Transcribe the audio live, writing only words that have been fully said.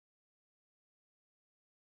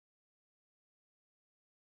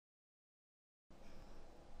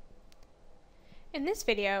In this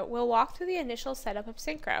video, we'll walk through the initial setup of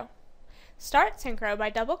Synchro. Start Synchro by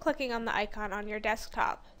double-clicking on the icon on your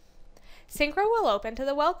desktop. Synchro will open to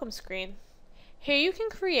the welcome screen. Here you can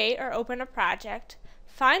create or open a project,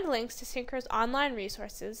 find links to Synchro's online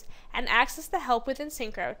resources, and access the help within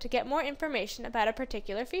Synchro to get more information about a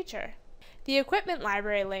particular feature. The Equipment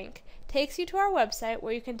Library link takes you to our website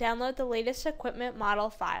where you can download the latest equipment model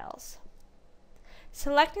files.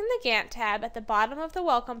 Selecting the Gantt tab at the bottom of the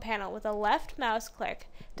Welcome panel with a left mouse click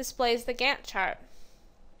displays the Gantt chart.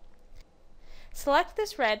 Select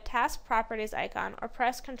this red Task Properties icon or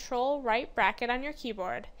press Ctrl right bracket on your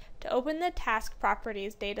keyboard to open the Task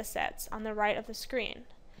Properties datasets on the right of the screen.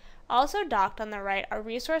 Also docked on the right are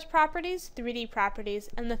Resource Properties, 3D Properties,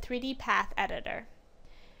 and the 3D Path Editor.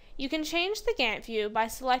 You can change the Gantt view by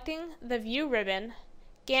selecting the View ribbon,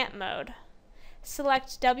 Gantt Mode.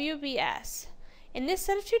 Select WBS. In this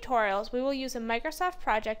set of tutorials, we will use a Microsoft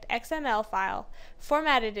Project XML file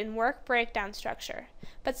formatted in work breakdown structure,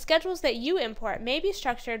 but schedules that you import may be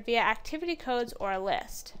structured via activity codes or a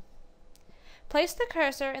list. Place the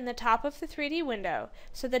cursor in the top of the 3D window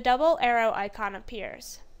so the double arrow icon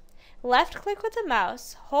appears. Left-click with the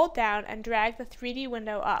mouse, hold down, and drag the 3D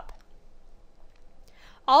window up.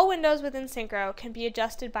 All windows within Synchro can be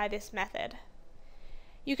adjusted by this method.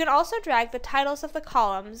 You can also drag the titles of the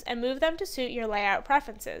columns and move them to suit your layout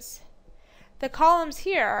preferences. The columns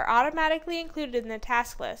here are automatically included in the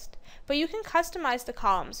task list, but you can customize the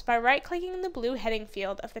columns by right-clicking the blue heading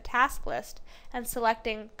field of the task list and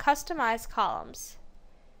selecting Customize Columns.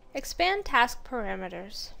 Expand task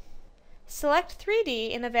parameters. Select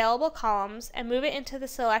 3D in available columns and move it into the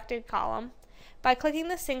selected column by clicking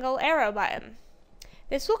the single arrow button.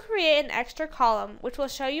 This will create an extra column which will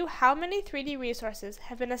show you how many 3D resources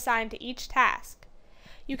have been assigned to each task.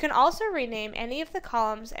 You can also rename any of the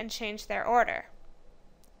columns and change their order.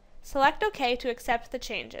 Select OK to accept the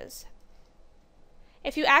changes.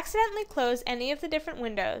 If you accidentally close any of the different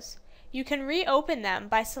windows, you can reopen them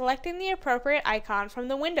by selecting the appropriate icon from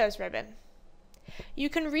the Windows ribbon. You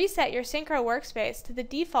can reset your Synchro workspace to the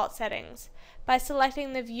default settings by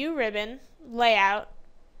selecting the View ribbon, Layout,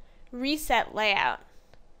 Reset Layout.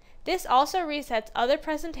 This also resets other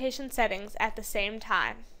presentation settings at the same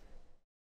time.